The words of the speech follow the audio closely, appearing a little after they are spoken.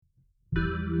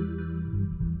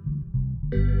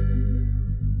Hey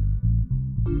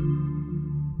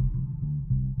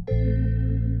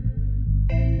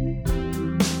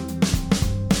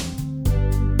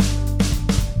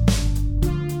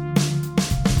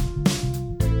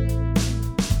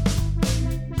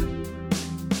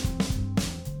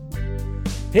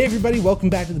everybody, welcome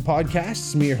back to the podcast.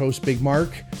 It's me, your host,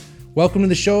 Bigmark. Welcome to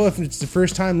the show. If it's the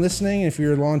first time listening, if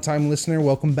you're a long time listener,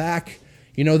 welcome back.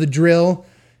 You know the drill.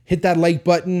 Hit that like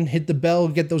button, hit the bell,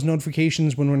 get those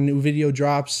notifications when a new video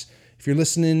drops. If you're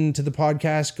listening to the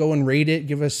podcast, go and rate it.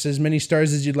 Give us as many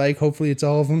stars as you'd like. Hopefully it's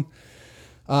all of them.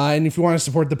 And if you want to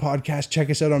support the podcast, check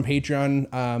us out on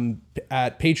Patreon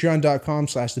at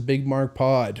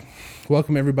patreon.com/thebigmarkpod.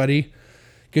 Welcome everybody.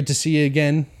 Good to see you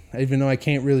again, even though I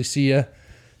can't really see you.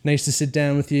 Nice to sit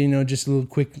down with you, just a little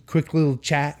quick little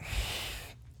chat.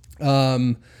 But,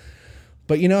 I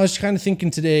was kind of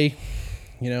thinking today,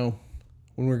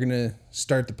 when we're going to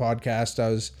start the podcast, I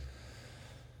was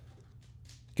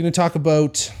going to talk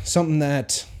about something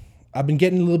that I've been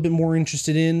getting a little bit more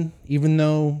interested in, even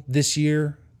though this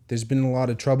year there's been a lot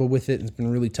of trouble with it and it's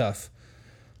been really tough.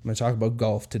 I'm going to talk about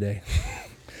golf today.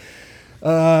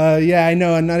 Yeah, I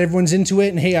know not everyone's into it,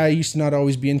 and hey, I used to not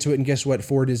always be into it, and guess what?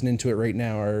 Ford isn't into it right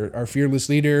now. Our fearless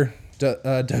leader,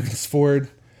 Douglas Ford,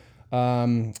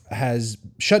 has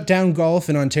shut down golf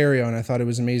in Ontario, and I thought it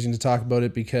was amazing to talk about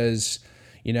it because,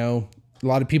 a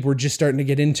lot of people were just starting to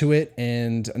get into it,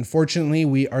 and unfortunately,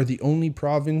 we are the only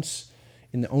province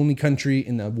in the only country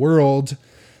in the world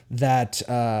that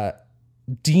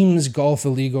deems golf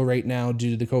illegal right now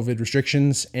due to the COVID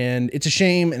restrictions, and it's a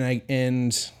shame.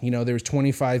 And there was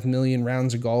 25 million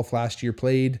rounds of golf last year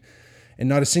played, and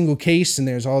not a single case. And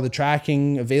there's all the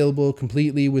tracking available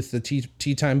completely with the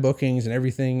tee time bookings and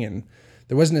everything, and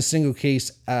there wasn't a single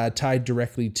case tied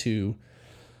directly to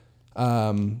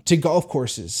golf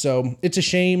courses. So it's a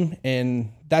shame,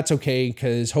 and that's okay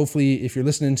because hopefully, if you're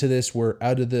listening to this, we're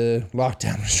out of the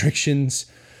lockdown restrictions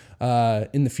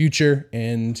in the future,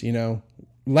 and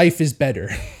life is better,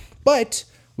 but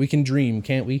we can dream,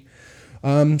 can't we?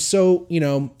 So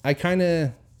I kind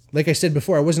of, like I said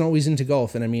before, I wasn't always into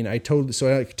golf, and I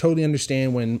totally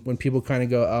understand when people kind of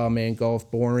go, oh man, golf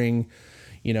boring,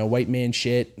 white man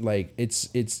shit, like it's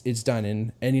done,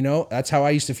 and that's how I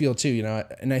used to feel too,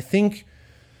 and I think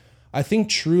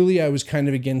truly I was kind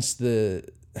of against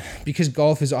because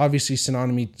golf is obviously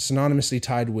synonymously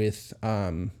tied with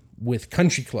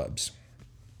country clubs.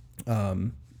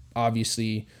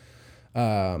 Obviously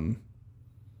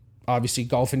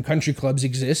golf and country clubs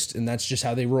exist, and that's just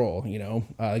how they roll.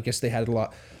 I guess they had a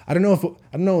lot. I don't know.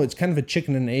 It's kind of a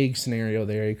chicken and egg scenario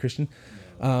there, eh, Christian?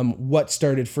 What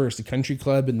started first, a country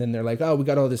club, and then they're like, oh, we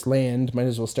got all this land, might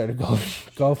as well start a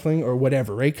golf thing or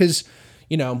whatever, right? Because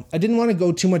I didn't want to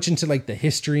go too much into like the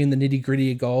history and the nitty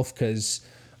gritty of golf because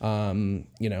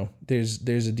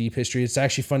there's a deep history. It's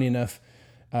actually funny enough.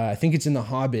 I think it's in The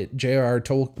Hobbit, J.R.R.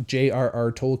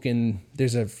 Tolkien.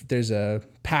 There's a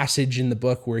passage in the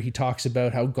book where he talks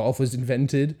about how golf was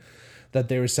invented, that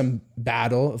there was some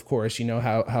battle. Of course,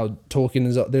 how Tolkien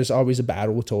is. There's always a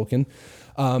battle with Tolkien,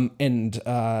 and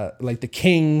like the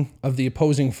king of the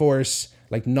opposing force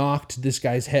knocked this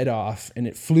guy's head off, and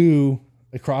it flew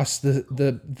across the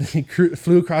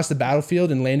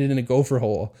battlefield and landed in a gopher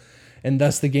hole, and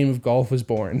thus the game of golf was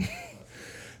born.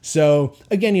 So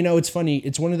again, it's funny.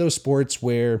 It's one of those sports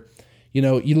where, you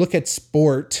look at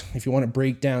sport, if you want to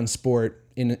break down sport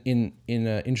in an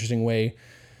interesting way,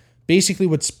 basically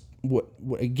what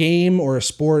a game or a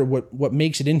sport, what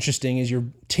makes it interesting is you're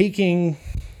taking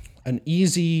an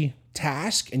easy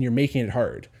task and you're making it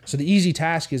hard. So the easy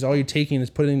task is all you're taking is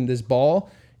putting this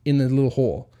ball in the little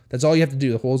hole. That's all you have to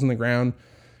do. The hole's in the ground.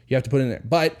 You have to put it in there.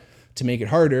 But to make it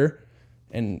harder,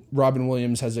 and Robin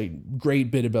Williams has a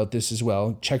great bit about this as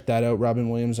well. Check that out, Robin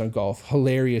Williams on golf.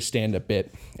 Hilarious stand-up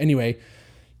bit. Anyway,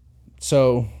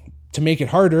 so to make it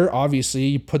harder, obviously,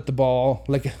 you put the ball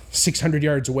 600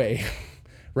 yards away,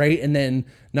 right? And then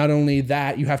not only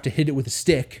that, you have to hit it with a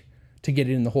stick to get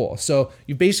it in the hole. So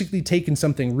you've basically taken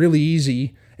something really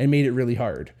easy and made it really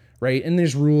hard, right? And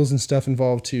there's rules and stuff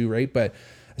involved too, right? But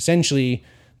essentially,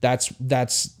 that's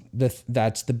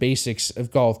the basics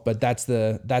of golf, but that's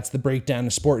the breakdown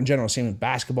of sport in general. Same with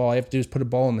basketball. All you have to do is put a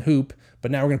ball in the hoop, but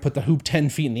now we're going to put the hoop 10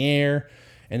 feet in the air,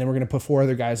 and then we're going to put 4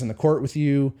 other guys on the court with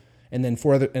you, and then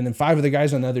 5 other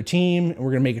guys on the other team, and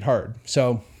we're going to make it hard.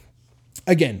 So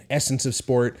again, essence of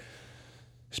sport,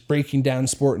 just breaking down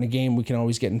sport in a game. We can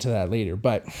always get into that later,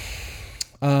 but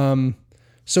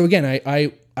so again,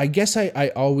 I guess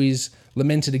I always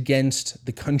lamented against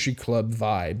the country club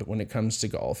vibe when it comes to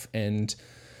golf, and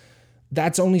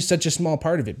that's only such a small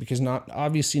part of it, because not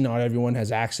everyone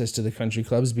has access to the country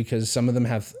clubs, because some of them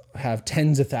have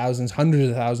tens of thousands, hundreds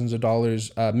of thousands of dollars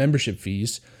membership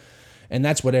fees, and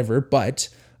that's whatever. But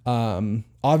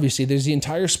obviously there's the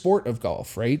entire sport of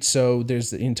golf, right? So there's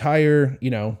the entire,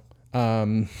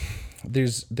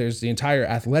 there's the entire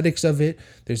athletics of it.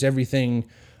 There's everything.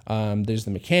 There's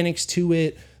the mechanics to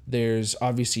it. There's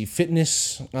obviously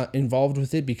fitness involved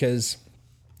with it, because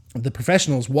the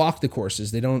professionals walk the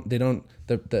courses.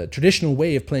 The traditional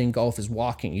way of playing golf is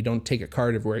walking. You don't take a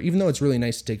cart everywhere, even though it's really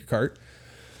nice to take a cart.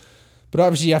 But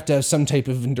obviously you have to have some type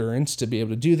of endurance to be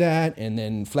able to do that. And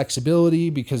then flexibility,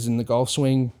 because in the golf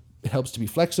swing, it helps to be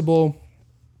flexible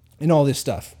and all this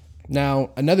stuff. Now,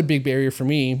 another big barrier for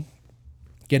me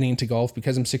getting into golf,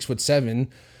 because I'm 6'7",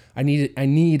 I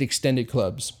need extended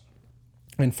clubs.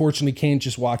 I unfortunately can't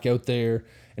just walk out there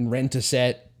and rent a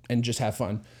set and just have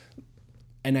fun.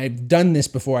 And I've done this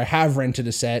before. I have rented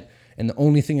a set, and the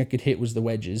only thing I could hit was the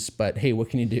wedges. But hey, what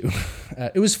can you do?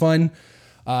 It was fun.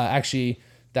 Actually,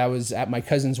 that was at my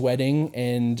cousin's wedding.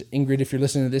 And Ingrid, if you're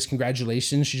listening to this,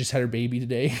 congratulations. She just had her baby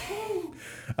today.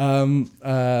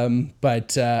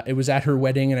 But it was at her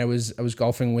wedding, and I was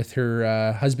golfing with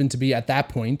her husband to be at that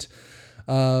point.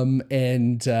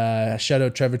 And shout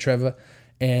out Trevor.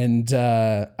 And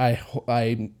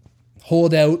I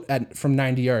holed out from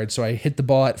 90 yards. So I hit the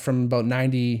ball from about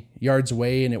 90 yards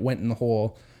away, and it went in the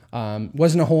hole.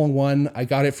 Wasn't a hole in one. I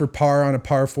got it for par on a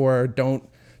par 4. Don't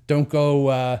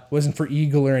go, wasn't for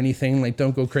eagle or anything. Like,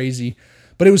 don't go crazy,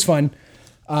 but it was fun.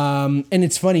 And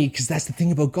it's funny, because that's the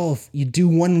thing about golf. You do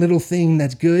one little thing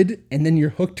that's good, and then you're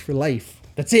hooked for life.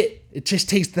 That's it. It just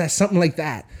takes something like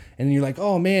that. And you're like,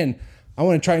 oh man, I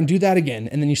want to try and do that again.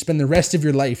 And then you spend the rest of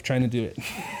your life trying to do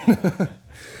it.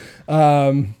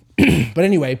 But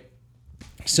anyway,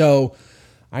 so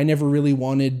I never really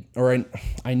wanted, or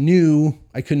I knew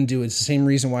I couldn't do it. It's the same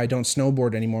reason why I don't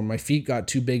snowboard anymore. My feet got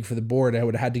too big for the board. I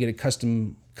would have had to get a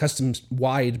custom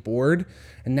wide board.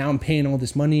 And now I'm paying all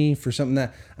this money for something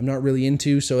that I'm not really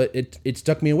into. So it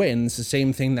stuck me away. And it's the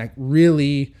same thing that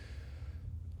really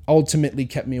ultimately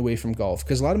kept me away from golf,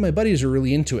 because a lot of my buddies are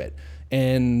really into it.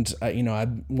 And, I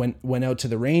went out to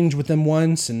the range with them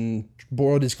once and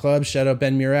borrowed his clubs. Shout out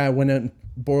Ben Murat. I went out and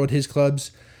borrowed his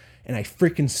clubs, and I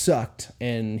freaking sucked.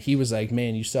 And he was like,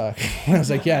 man, you suck. I was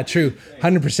like, yeah, true.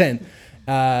 100%.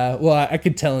 Well, I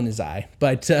could tell in his eye,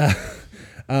 but,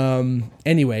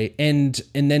 anyway, and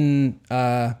then,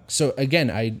 so again,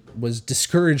 I was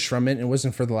discouraged from it. It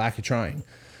wasn't for the lack of trying,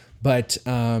 but,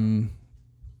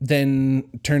 then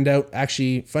turned out,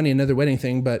 actually funny, another wedding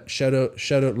thing, but shout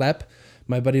out Lep.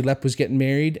 My buddy Lep was getting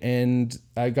married, and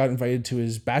I got invited to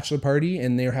his bachelor party,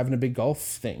 and they were having a big golf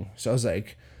thing. So I was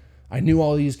like, I knew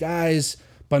all these guys,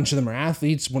 a bunch of them are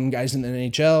athletes. One guy's in the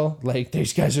NHL. Like,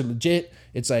 these guys are legit.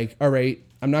 It's like, all right,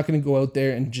 I'm not going to go out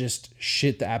there and just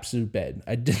shit the absolute bed.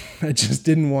 I just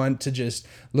didn't want to just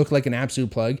look like an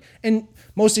absolute plug, and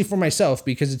mostly for myself,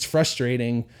 because it's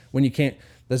frustrating when you can't.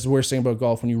 That's the worst thing about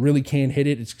golf. When you really can't hit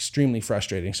it, it's extremely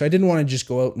frustrating. So I didn't want to just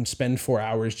go out and spend 4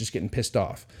 hours just getting pissed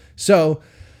off. So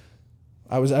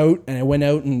I was out, and I went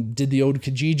out and did the old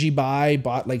Kijiji buy,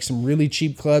 bought like some really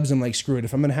cheap clubs. I'm like, screw it.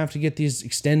 If I'm going to have to get these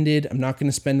extended, I'm not going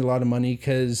to spend a lot of money,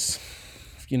 because,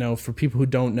 for people who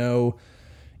don't know,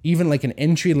 even like an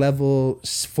entry level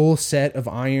full set of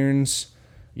irons,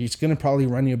 it's going to probably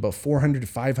run you about $400 to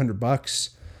 $500.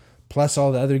 Plus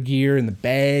all the other gear and the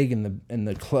bag and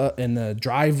the club and the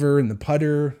driver and the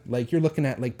putter. Like, you're looking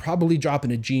at like probably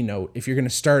dropping a G note if you're going to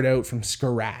start out from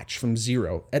scratch, from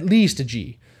zero, at least a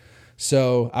G.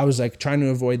 So I was like trying to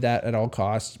avoid that at all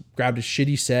costs. Grabbed a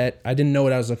shitty set. I didn't know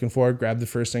what I was looking for. Grabbed the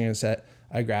first thing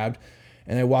I grabbed.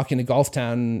 And I walk into Golf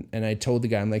Town, and I told the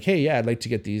guy, I'm like, hey, yeah, I'd like to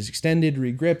get these extended,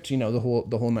 regripped, the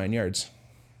whole 9 yards.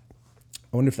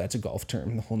 I wonder if that's a golf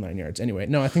term, the whole 9 yards. Anyway,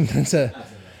 no, I think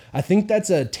that's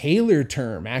a tailor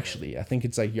term, actually. I think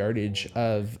it's like yardage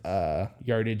of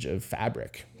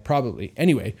fabric, probably.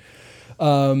 Anyway,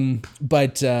 and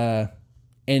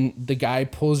the guy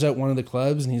pulls out one of the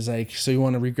clubs, and he's like, so you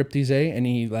want to regrip these, eh? And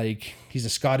he's a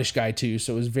Scottish guy too,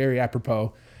 so it was very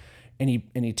apropos. And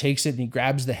he takes it, and he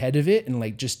grabs the head of it, and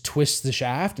like just twists the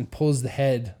shaft and pulls the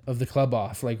head of the club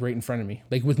off, like right in front of me,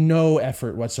 like with no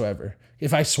effort whatsoever.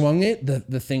 If I swung it,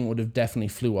 the thing would have definitely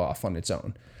flew off on its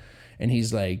own. And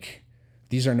he's like,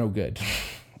 these are no good.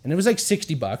 And it was like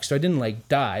 $60, so I didn't like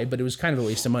die, but it was kind of a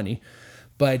waste of money.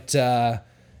 But,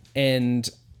 and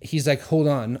he's like, hold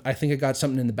on, I think I got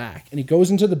something in the back. And he goes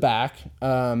into the back,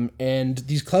 and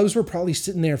these clubs were probably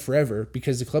sitting there forever,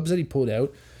 because the clubs that he pulled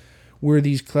out were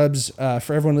these clubs,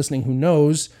 for everyone listening who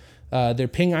knows, They're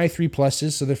Ping i3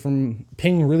 pluses, so they're from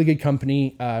Ping, really good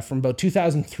company, from about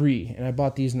 2003, and I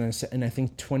bought these in I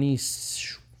think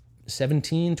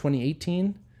 2017,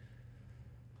 2018,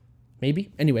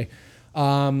 maybe. Anyway,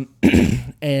 and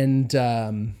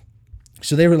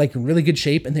so they were like in really good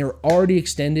shape, and they were already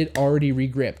extended, already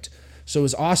regripped. So it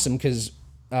was awesome because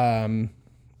I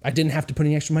didn't have to put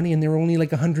any extra money, and they were only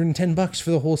like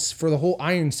 $110 for the whole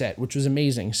iron set, which was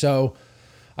amazing. So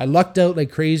I lucked out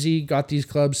like crazy, got these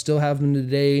clubs, still have them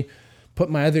today.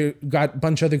 Got a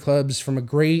bunch of other clubs from a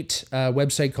great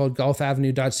website called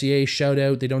golfavenue.ca. Shout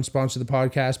out. They don't sponsor the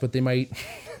podcast, but they might.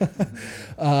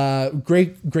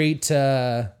 Great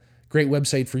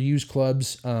website for used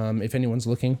clubs, if anyone's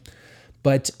looking.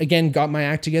 But again, got my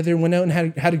act together, went out and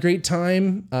had a great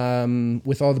time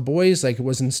with all the boys. Like, it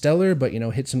wasn't stellar, but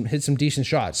hit some decent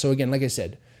shots. So again, like I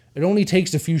said, it only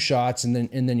takes a few shots and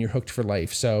then you're hooked for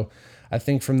life. So I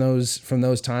think from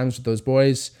those times with those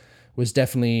boys was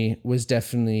definitely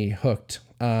hooked.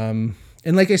 And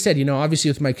like I said,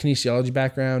 obviously with my kinesiology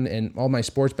background and all my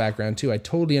sports background too, I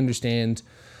totally understand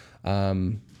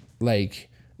like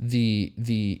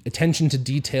the attention to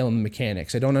detail and the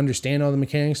mechanics. I don't understand all the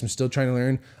mechanics. I'm still trying to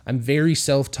learn. I'm very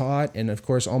self-taught, and of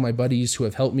course all my buddies who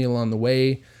have helped me along the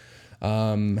way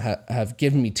have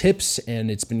given me tips,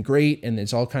 and it's been great, and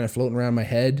it's all kind of floating around my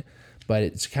head. But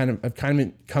I've kind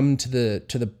of come to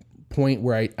the point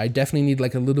where I definitely need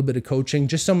like a little bit of coaching,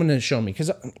 just someone to show me. Because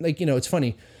it's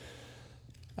funny.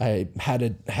 I had a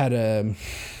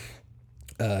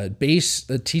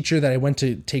teacher that I went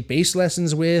to take bass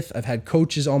lessons with. I've had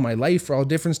coaches all my life for all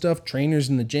different stuff, trainers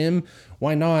in the gym.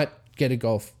 Why not get a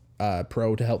golf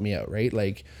pro to help me out, right?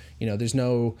 Like, there's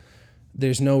no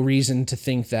reason to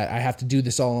think that I have to do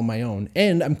this all on my own.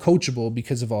 And I'm coachable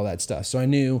because of all that stuff. So I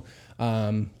knew,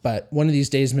 but one of these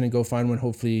days I'm going to go find one,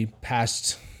 hopefully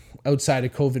past outside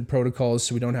of COVID protocols,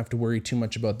 so we don't have to worry too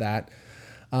much about that.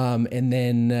 And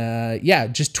then,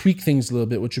 just tweak things a little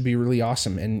bit, which would be really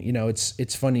awesome. And,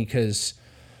 it's funny because,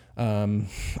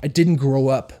 I didn't grow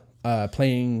up,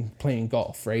 playing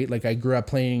golf, right? Like, I grew up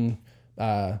playing,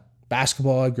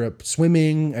 basketball. I grew up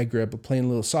swimming. I grew up playing a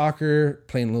little soccer,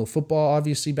 playing a little football,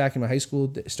 obviously back in my high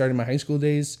school, starting my high school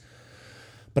days,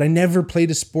 but I never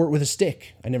played a sport with a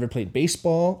stick. I never played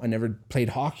baseball. I never played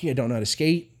hockey. I don't know how to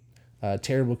skate,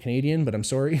 terrible Canadian, but I'm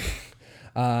sorry.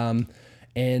 And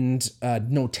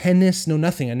no tennis, no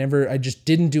nothing. I just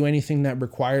didn't do anything that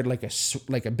required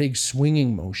like a big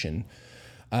swinging motion.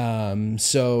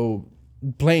 So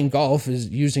playing golf is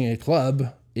using a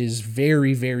club is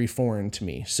very, very foreign to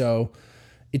me. So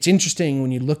it's interesting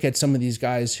when you look at some of these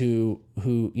guys who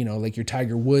like your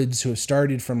Tiger Woods, who have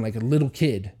started from like a little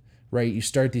kid, right? You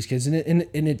start these kids, and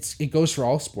it goes for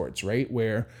all sports, right?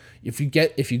 Where if you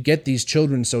get these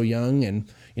children so young, and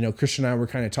Christian and I were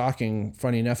kind of talking,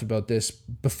 funny enough, about this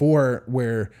before,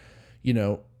 where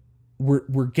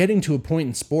we're getting to a point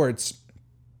in sports,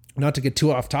 not to get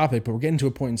too off topic, but we're getting to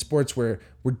a point in sports where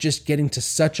we're just getting to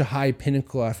such a high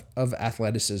pinnacle of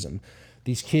athleticism.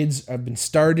 These kids have been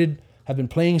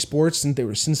playing sports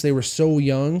since they were so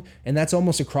young, and that's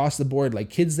almost across the board. Like,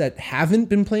 kids that haven't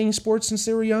been playing sports since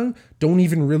they were young don't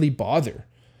even really bother.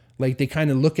 Like, they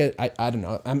kind of look at, I don't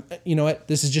know,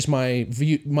 this is just my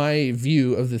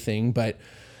view of the thing, but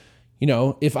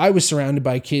if I was surrounded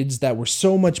by kids that were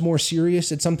so much more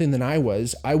serious at something than I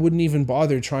was, I wouldn't even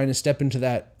bother trying to step into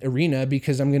that arena,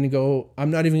 because I'm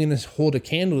not even going to hold a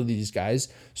candle to these guys.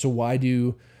 So why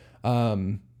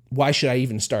should I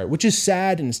even start? Which is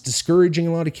sad, and it's discouraging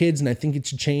a lot of kids, and I think it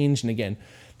should change. And again,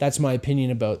 that's my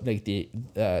opinion about like the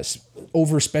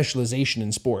over specialization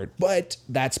in sport. But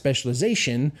that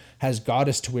specialization has got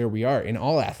us to where we are in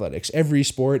all athletics, every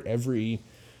sport, every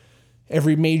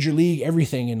major league,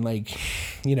 everything. And like,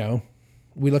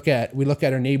 we look at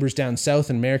our neighbors down south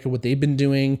in America, what they've been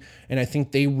doing, and I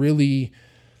think they really,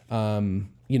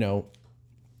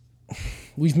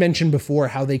 we've mentioned before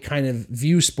how they kind of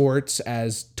view sports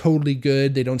as totally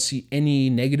good. They don't see any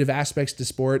negative aspects to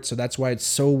sport. So that's why it's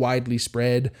so widely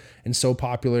spread and so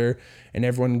popular, and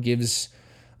everyone gives,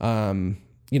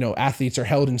 athletes are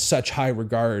held in such high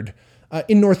regard.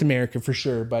 In North America for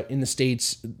sure, but in the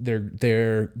States,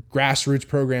 they're grassroots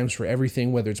programs for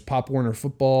everything, whether it's Pop Warner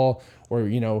football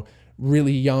or,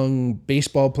 really young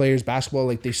baseball players, basketball.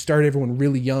 Like, they start everyone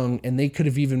really young, and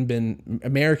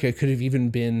America could have even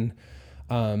been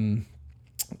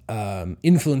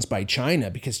influenced by China,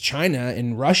 because China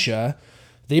and Russia,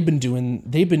 they've been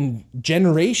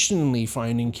generationally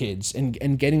finding kids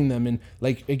and getting them. And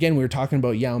like, again, we were talking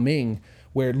about Yao Ming,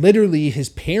 where literally his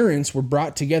parents were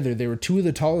brought together. They were two of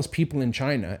the tallest people in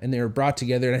China, and they were brought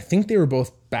together. And I think they were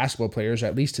both basketball players, or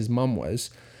at least his mom was.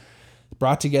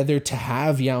 brought together to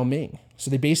have Yao Ming. So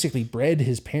they basically bred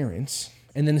his parents.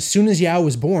 And then as soon as Yao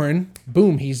was born,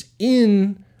 boom, he's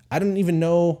in. I don't even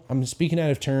know. I'm speaking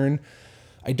out of turn.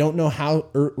 I don't know how,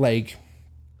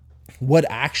 what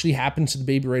actually happens to the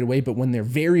baby right away. But when they're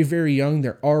very, very young,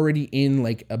 they're already in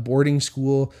like a boarding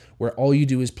school where all you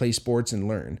do is play sports and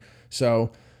learn.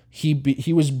 So he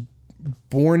was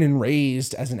born and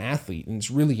raised as an athlete, and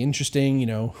it's really interesting.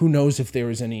 Who knows if there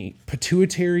was any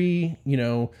pituitary,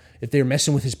 if they were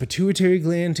messing with his pituitary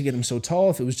gland to get him so tall,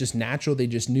 if it was just natural, they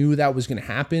just knew that was going to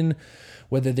happen,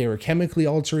 whether they were chemically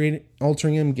altering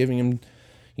him, giving him,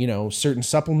 certain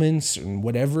supplements and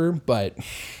whatever. But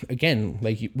again,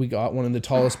 like we got one of the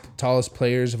tallest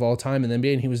players of all time in the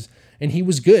NBA, and he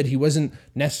was good. He wasn't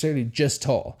necessarily just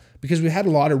tall, because we had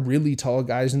a lot of really tall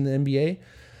guys in the NBA,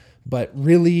 but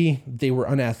really they were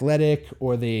unathletic,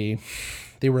 or they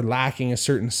were lacking a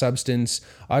certain substance.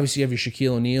 Obviously you have your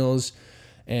Shaquille O'Neals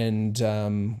and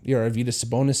your Arvydas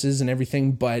Sabonis's and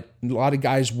everything, but a lot of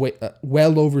guys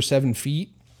well over 7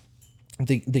 feet,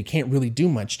 they can't really do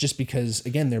much, just because,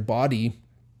 again, their body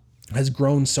has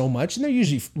grown so much, and they're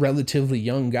usually relatively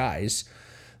young guys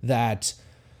that,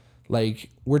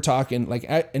 like, we're talking, like,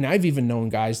 and I've even known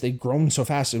guys, they've grown so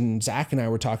fast. And Zach and I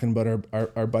were talking about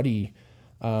our buddy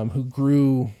who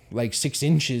grew like 6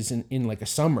 inches in like a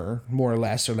summer, more or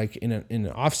less, or like in an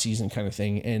off season kind of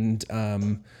thing. And,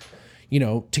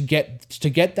 to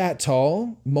get that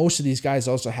tall, most of these guys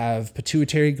also have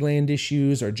pituitary gland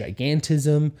issues or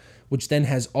gigantism, which then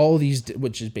has all these,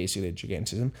 which is basically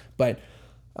gigantism, but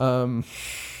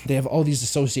they have all these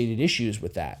associated issues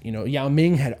with that. Yao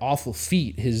Ming had awful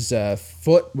feet. His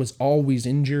foot was always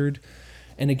injured.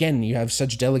 And again, you have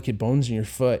such delicate bones in your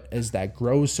foot as that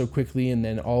grows so quickly. And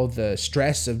then all the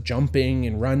stress of jumping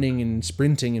and running and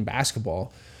sprinting in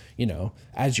basketball,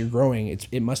 as you're growing,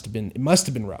 it must have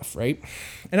been rough. Right.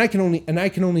 And I can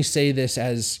only say this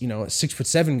as, a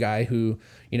 6'7" guy who,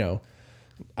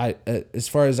 as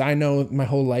far as I know, my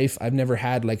whole life, I've never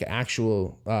had like an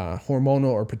actual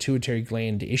hormonal or pituitary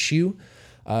gland issue.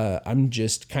 I'm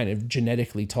just kind of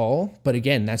genetically tall. But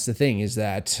again, that's the thing, is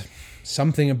that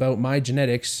something about my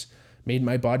genetics made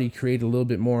my body create a little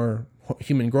bit more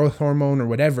human growth hormone or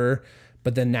whatever,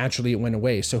 but then naturally it went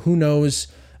away. So who knows,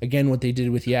 again, what they did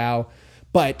with Yao.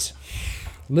 But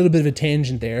a little bit of a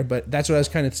tangent there, but that's what I was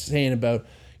kind of saying about,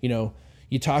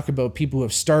 you talk about people who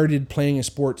have started playing a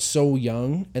sport so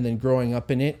young and then growing up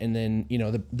in it, and then,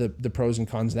 the pros and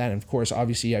cons of that. And of course,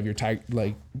 obviously you have your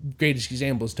greatest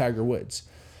example is Tiger Woods.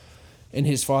 And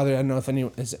his father, I don't know if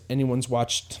anyone's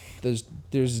watched, there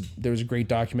was a great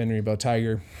documentary about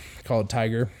Tiger called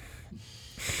Tiger.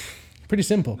 Pretty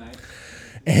simple. Nice.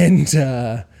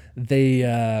 And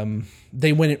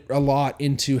they went a lot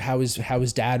into how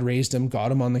his dad raised him,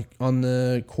 got him on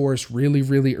the course really,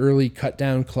 really early, cut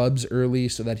down clubs early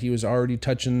so that he was already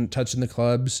touching the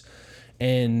clubs.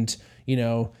 And,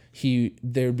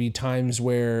 there'd be times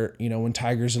where, when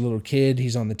Tiger's a little kid,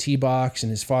 he's on the tee box and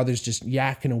his father's just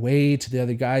yakking away to the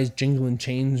other guys, jingling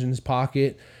change in his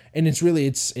pocket. And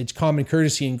it's common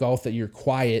courtesy in golf that you're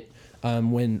quiet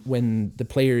when the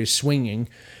player is swinging.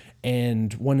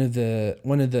 And one of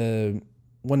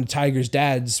Tiger's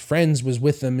dad's friends was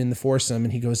with them in the foursome,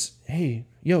 and he goes, "Hey,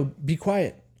 yo, be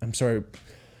quiet. I'm sorry.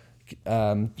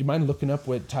 Do you mind looking up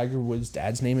what Tiger Woods'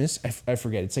 dad's name is? I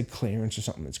forget. It's like Clarence or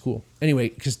something. It's cool. Anyway,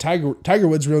 because Tiger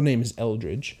Woods' real name is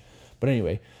Eldridge. But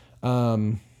anyway,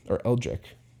 or Eldrick.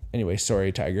 Anyway,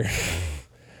 sorry, Tiger.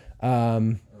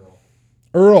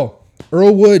 Earl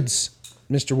Woods,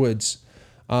 Mr. Woods.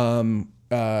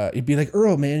 He'd be like,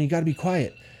 "Earl, man, you got to be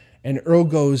quiet." And Earl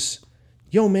goes,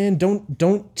 "Yo, man,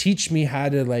 don't teach me how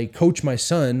to like coach my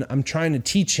son. I'm trying to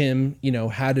teach him,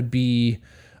 how to be,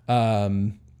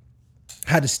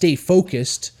 how to stay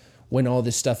focused when all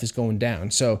this stuff is going down."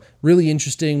 So really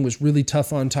interesting, was really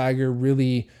tough on Tiger,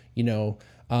 really,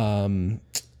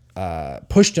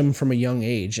 pushed him from a young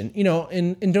age. And,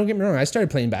 and don't get me wrong, I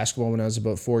started playing basketball when I was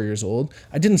about 4 years old.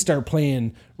 I didn't start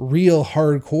playing real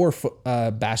hardcore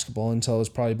basketball until I was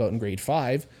probably about in grade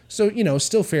 5. So,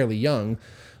 still fairly young,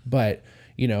 but,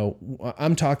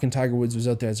 I'm talking Tiger Woods was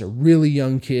out there as a really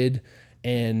young kid.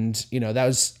 And, that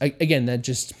was, again, that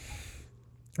just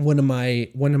one of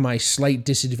my slight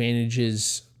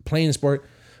disadvantages playing the sport.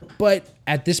 But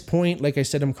at this point, like I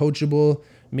said, I'm coachable.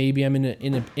 Maybe I'm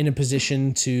in a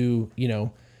position to,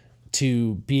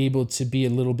 to be able to be a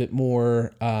little bit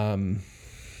more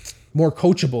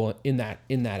coachable in that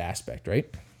aspect, right?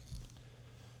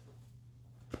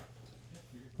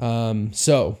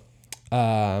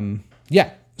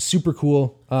 Yeah. super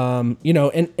cool. You know,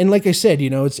 and like I said, you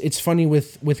know, it's funny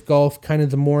with golf, kind of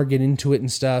the more I get into it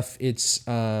and stuff, it's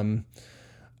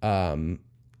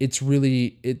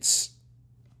really,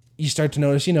 you start to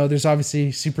notice, you know, there's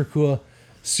obviously super cool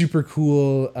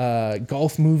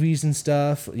golf movies and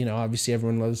stuff. You know, obviously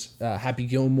everyone loves Happy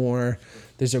Gilmore.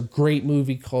 There's a great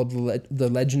movie called The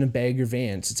Legend of Bagger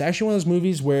Vance. It's actually one of those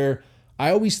movies where I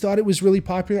always thought it was really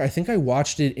popular. I think I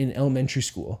watched it in elementary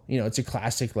school. You know, it's a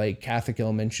classic like Catholic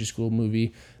elementary school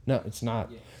movie. No, it's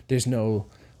not. There's no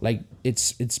like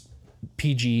it's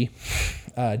PG,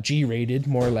 G rated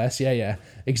more or less. Yeah,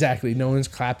 exactly. No one's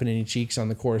clapping any cheeks on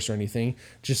the course or anything.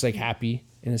 Just like happy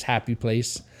in his happy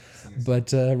place.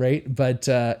 But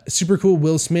super cool.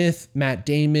 Will Smith, Matt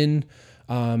Damon.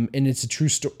 And it's a true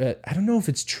story. I don't know if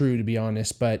it's true, to be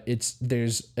honest, but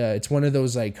it's one of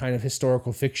those like kind of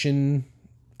historical fiction.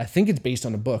 I think it's based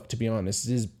on a book, to be honest.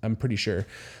 I'm pretty sure,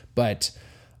 but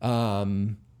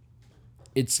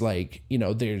it's like, you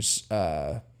know, there's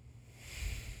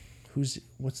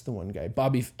what's the one guy?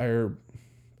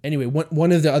 Anyway,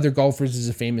 one of the other golfers is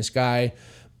a famous guy,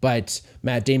 but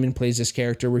Matt Damon plays this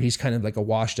character where he's kind of like a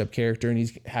washed up character, and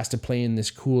he has to play in this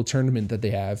cool tournament that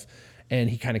they have. And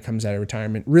he kind of comes out of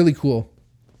retirement. Really cool.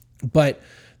 But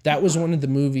that was one of the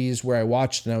movies where I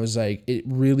watched and I was like, it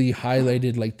really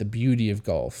highlighted like the beauty of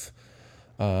golf.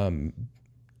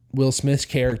 Will Smith's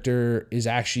character is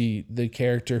actually the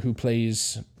character who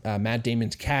plays Matt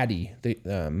Damon's caddy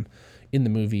in the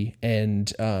movie.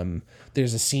 And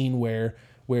there's a scene where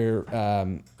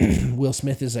Will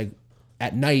Smith is like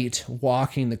at night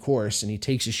walking the course and he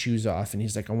takes his shoes off and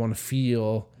he's like, I want to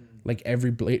feel like every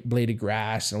blade of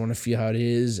grass. I want to feel how it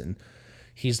is. And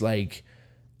he's like,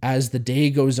 as the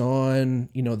day goes on,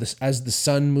 you know, as the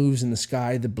sun moves in the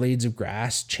sky, the blades of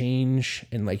grass change.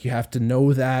 And like, you have to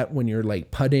know that when you're like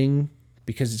putting,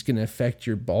 because it's going to affect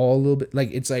your ball a little bit.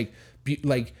 Like, it's like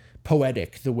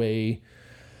poetic the way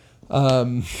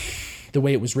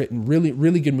it was written. Really,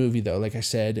 really good movie though, like I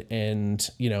said. And,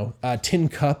 you know, Tin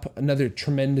Cup, another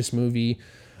tremendous movie.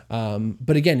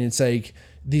 But again, it's like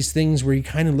these things where you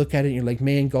kind of look at it and you're like,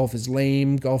 man, golf is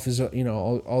lame. Golf is, you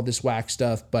know, all this whack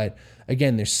stuff. But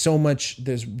again, there's so much,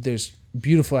 there's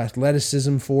beautiful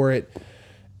athleticism for it.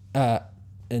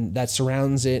 And that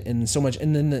surrounds it and so much.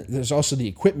 And then there's also the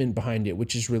equipment behind it,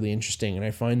 which is really interesting. And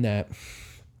I find that,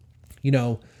 you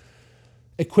know,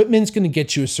 equipment's going to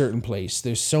get you a certain place.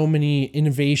 There's so many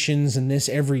innovations in this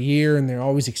every year, and they're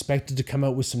always expected to come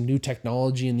out with some new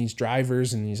technology in these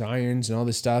drivers and these irons and all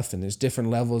this stuff. And there's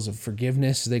different levels of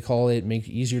forgiveness, they call it, make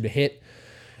it easier to hit.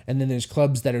 And then there's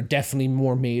clubs that are definitely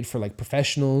more made for like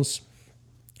professionals.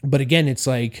 But again, it's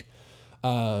like,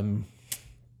 you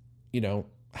know,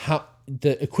 how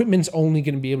the equipment's only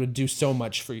going to be able to do so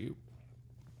much for you,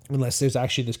 unless there's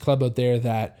actually this club out there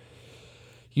that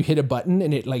you hit a button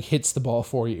and it like hits the ball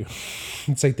for you.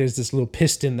 It's like there's this little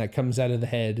piston that comes out of the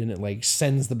head and it like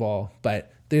sends the ball.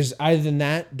 But there's other than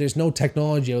that, there's no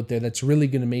technology out there that's really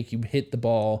going to make you hit the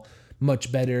ball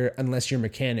much better unless your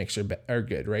mechanics are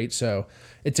good, right? So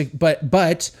it's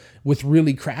but with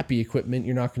really crappy equipment,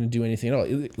 you're not going to do anything at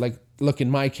all. Like, look, in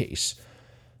my case,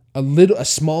 a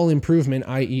small improvement,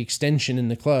 i.e. extension in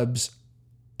the clubs,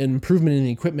 an improvement in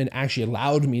the equipment actually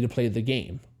allowed me to play the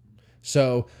game.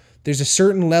 So there's a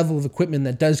certain level of equipment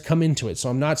that does come into it. So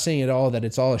I'm not saying at all that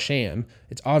it's all a sham.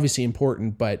 It's obviously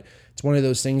important, but it's one of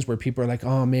those things where people are like,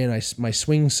 oh man, my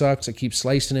swing sucks. I keep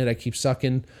slicing it. I keep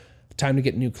sucking. Time to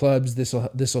get new clubs.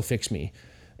 This'll fix me.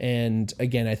 And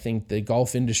again, I think the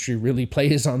golf industry really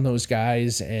plays on those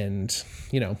guys. And,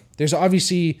 you know, there's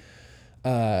obviously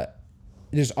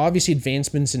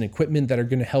advancements in equipment that are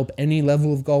going to help any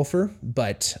level of golfer,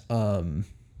 but,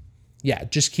 yeah,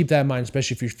 just keep that in mind,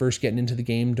 especially if you're first getting into the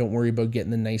game. Don't worry about getting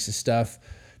the nicest stuff.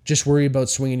 Just worry about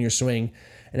swinging your swing.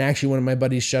 And actually, one of my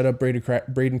buddies, shout out Braden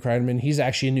Kreiderman, he's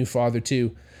actually a new father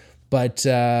too. But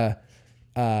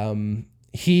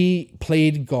he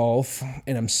played golf,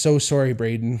 and I'm so sorry,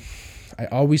 Braden. I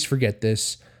always forget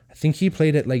this. I think he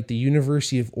played at like the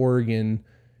University of Oregon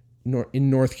in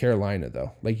North Carolina,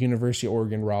 though, like University of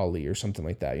Oregon, Raleigh or something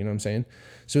like that. You know what I'm saying?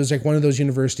 So it was like one of those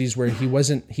universities where he was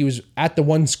at the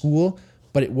one school,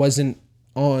 but it wasn't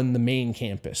on the main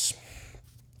campus.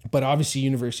 But obviously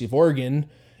University of Oregon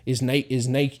is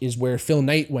where Phil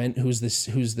Knight went, who's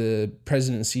the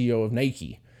president and CEO of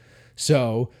Nike.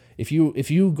 So if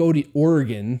you go to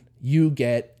Oregon, you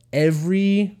get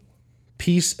every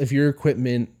piece of your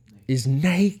equipment is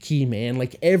Nike, man.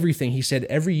 Like everything. He said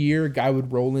every year a guy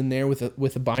would roll in there with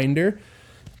a binder,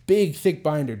 big thick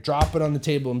binder, drop it on the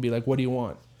table and be like, what do you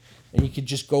want? And you could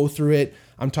just go through it.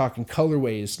 I'm talking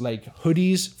colorways, like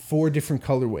hoodies, 4 different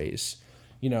colorways.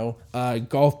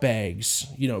 golf bags,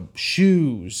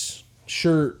 shoes,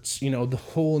 shirts, the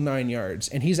whole 9 yards.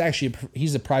 And he's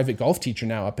a private golf teacher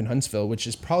now up in Huntsville, which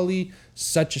is probably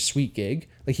such a sweet gig.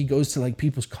 Like he goes to like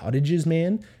people's cottages,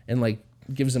 man, and like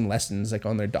gives them lessons like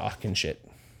on their dock and shit.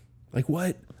 Like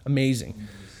what? Amazing.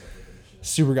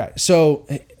 Super guy. So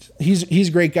he's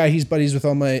a great guy. He's buddies with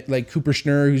all my like Cooper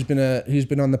Schnurr, who's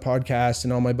been on the podcast,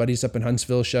 and all my buddies up in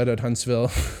Huntsville. Shout out Huntsville.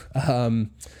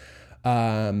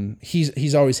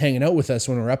 He's always hanging out with us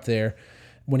when we're up there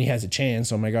when he has a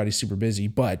chance. Oh my God, he's super busy.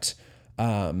 But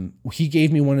he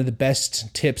gave me one of the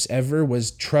best tips ever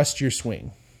was trust your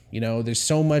swing. There's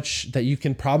so much that you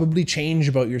can probably change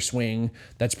about your swing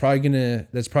that's probably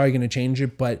gonna change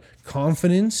it, but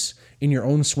confidence in your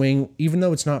own swing, even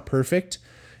though it's not perfect,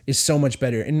 is so much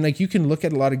better. And like you can look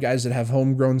at a lot of guys that have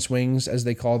homegrown swings, as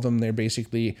they call them. They're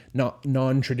basically not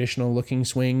non-traditional looking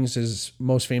swings. His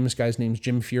most famous guy's name's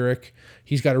Jim Furyk.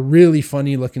 He's got a really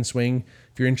funny looking swing.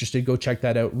 If you're interested, go check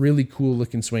that out. Really cool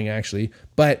looking swing, actually.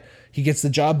 But he gets the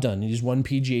job done. He's won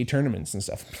PGA tournaments and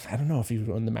stuff. I don't know if he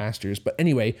won the Masters, but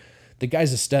anyway, the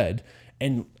guy's a stud.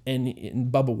 And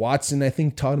Bubba Watson, I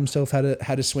think, taught himself how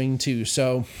to swing too.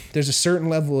 So there's a certain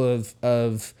level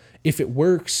of if it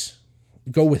works,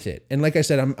 go with it. And like I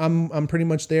said, I'm pretty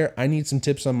much there. I need some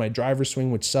tips on my driver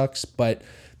swing, which sucks, but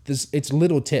it's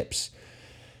little tips.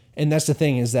 And that's the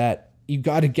thing, is that you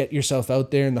got to get yourself out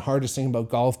there. And the hardest thing about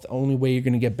golf, the only way you're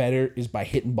going to get better is by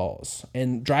hitting balls.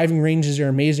 And driving ranges are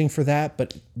amazing for that,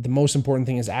 but the most important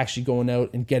thing is actually going out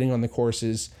and getting on the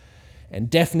courses. And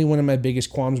definitely one of my biggest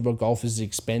qualms about golf is the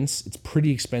expense. It's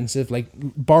pretty expensive. Like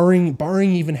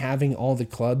barring even having all the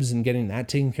clubs and getting that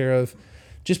taken care of,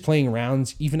 just playing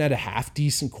rounds, even at a half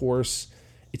decent course,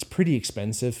 it's pretty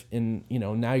expensive. And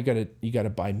now you gotta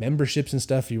buy memberships and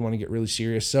stuff if you want to get really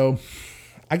serious. So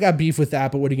I got beef with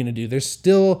that, but what are you gonna do? There's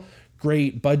still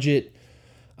great budget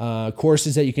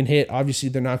courses that you can hit. Obviously,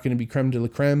 they're not going to be creme de la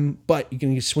creme, but you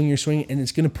can swing your swing, and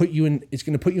it's going to put you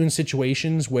in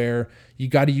situations where you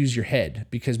got to use your head,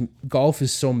 because golf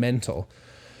is so mental.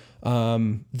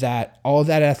 That all of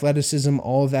that athleticism,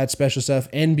 all of that special stuff,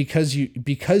 and because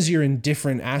you're in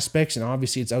different aspects, and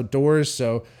obviously it's outdoors,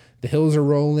 so the hills are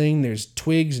rolling, there's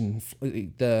twigs, and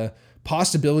the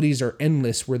possibilities are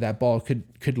endless where that ball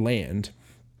could land.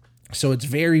 So it's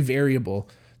very variable.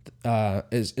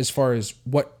 As far as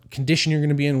what condition you're going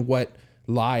to be in, what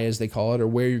lie, as they call it, or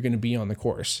where you're going to be on the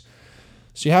course.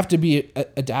 So you have to be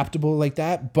adaptable like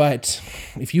that. But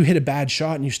if you hit a bad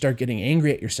shot and you start getting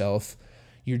angry at yourself,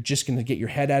 you're just going to get your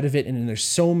head out of it. And then there's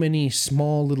so many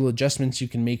small little adjustments you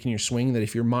can make in your swing that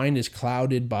if your mind is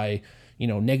clouded by,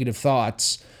 negative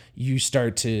thoughts,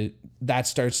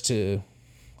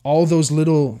 all those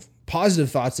little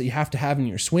positive thoughts that you have to have in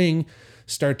your swing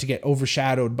start to get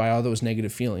overshadowed by all those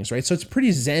negative feelings, right? So it's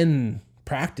pretty zen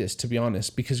practice, to be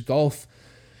honest, because golf,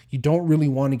 you don't really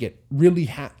want to get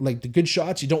really like the good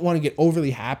shots. You don't want to get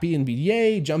overly happy and be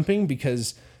yay jumping,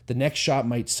 because the next shot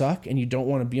might suck, and you don't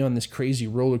want to be on this crazy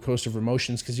roller coaster of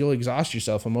emotions, because you'll exhaust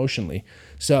yourself emotionally.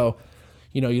 So,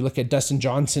 you look at Dustin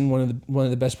Johnson, one of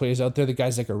the best players out there. The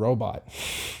guy's like a robot,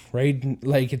 right?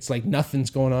 Like it's like nothing's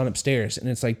going on upstairs, and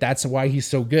it's like that's why he's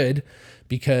so good,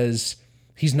 because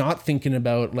he's not thinking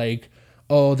about like,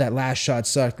 oh, that last shot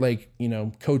sucked. Like,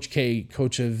 Coach K,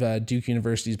 coach of Duke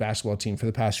University's basketball team for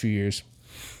the past few years,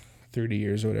 30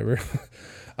 years or whatever.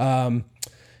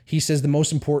 He says the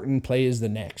most important play is the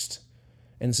next.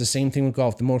 And it's the same thing with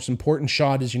golf. The most important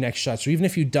shot is your next shot. So even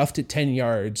if you duffed it 10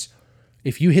 yards,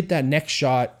 if you hit that next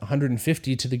shot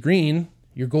 150 to the green,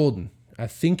 you're golden. I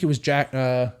think it was Jack.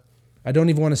 I don't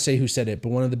even want to say who said it, but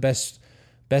one of the best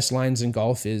lines in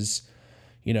golf is,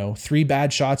 3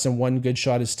 bad shots and 1 good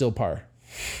shot is still par,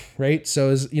 right?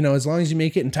 So as long as you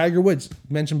make it, and Tiger Woods,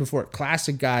 mentioned before,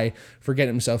 classic guy for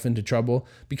getting himself into trouble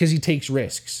because he takes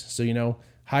risks. So,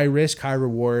 high risk, high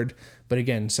reward. But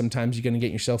again, sometimes you're going to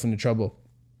get yourself into trouble.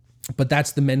 But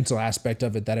that's the mental aspect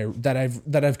of it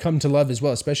that I've come to love as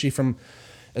well, especially from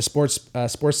a sports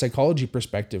psychology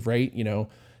perspective, right?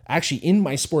 Actually in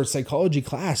my sports psychology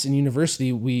class in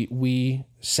university, we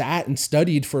sat and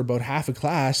studied for about half a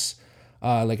class.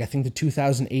 I think the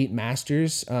 2008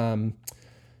 Masters, Rory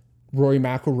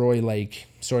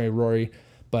McIlroy,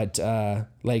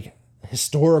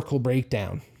 historical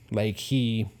breakdown. Like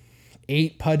he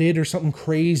 8-putted or something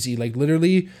crazy. Like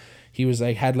literally he was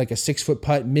had a 6-foot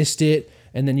putt, missed it.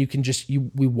 And then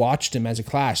we watched him as a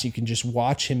class. You can just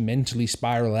watch him mentally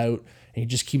spiral out, and he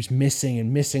just keeps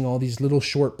missing all these little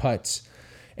short putts.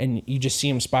 And you just see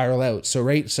him spiral out.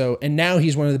 And now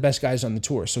he's one of the best guys on the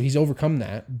tour. So he's overcome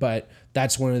that, but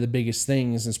that's one of the biggest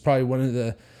things. It's probably one of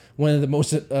one of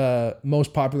the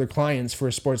most popular clients for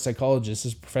a sports psychologist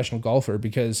is a professional golfer,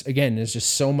 because again, there's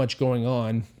just so much going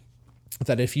on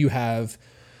that if you have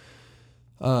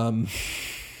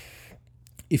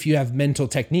mental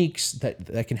techniques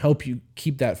that can help you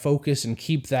keep that focus and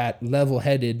keep that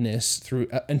level-headedness through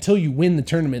until you win the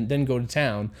tournament, then go to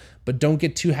town. But don't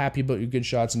get too happy about your good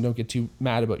shots and don't get too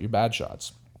mad about your bad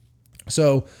shots.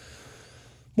 So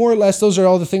more or less, those are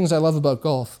all the things I love about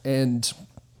golf. And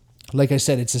like I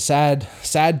said, it's a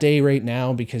sad day right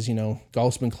now because, you know,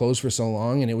 golf's been closed for so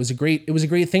long, and it was a great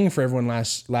thing for everyone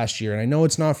last year. And I know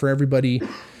it's not for everybody,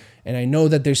 and I know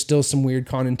that there's still some weird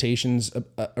connotations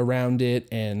around it,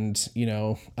 and, you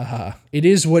know, it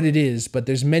is what it is, but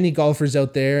there's many golfers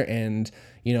out there, and,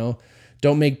 you know,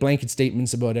 don't make blanket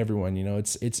statements about everyone. You know,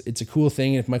 it's a cool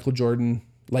thing. If Michael Jordan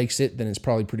likes it, then it's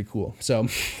probably pretty cool. So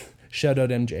shout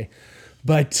out MJ,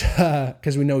 but,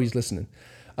 cause we know he's listening.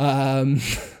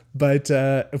 But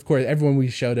of course, everyone we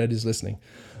shout out is listening.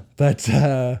 But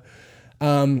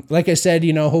like I said,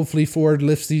 you know, hopefully Ford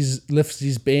lifts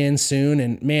these bans soon.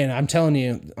 And man, I'm telling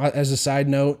you, as a side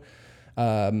note,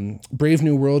 Brave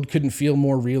New World couldn't feel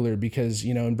more realer, because,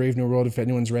 you know, in Brave New World, if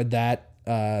anyone's read that,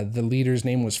 the leader's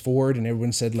name was Ford, and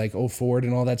everyone said like, oh, Ford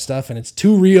and all that stuff. And it's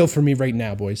too real for me right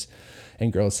now, boys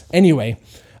and girls. Anyway,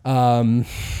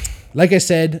 like I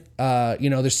said, you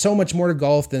know, there's so much more to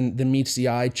golf than meets the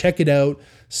eye. Check it out.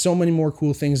 So many more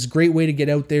cool things. Great way to get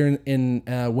out there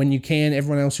and when you can.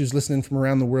 Everyone else who's listening from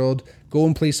around the world, go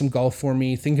and play some golf for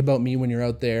me. Think about me when you're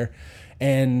out there.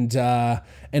 And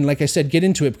like I said, get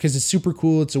into it, because it's super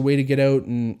cool. It's a way to get out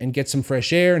and get some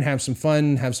fresh air and have some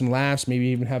fun, have some laughs, maybe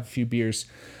even have a few beers.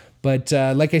 But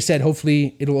like I said,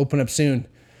 hopefully it'll open up soon.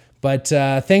 But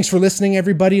thanks for listening,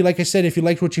 everybody. Like I said, if you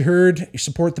liked what you heard, you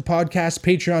support the podcast,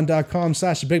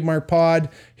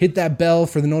 patreon.com/bigmarkpod. Hit that bell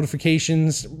for the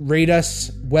notifications. Rate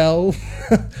us well,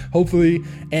 hopefully.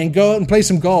 And go out and play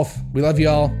some golf. We love you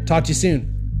all. Talk to you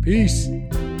soon. Peace.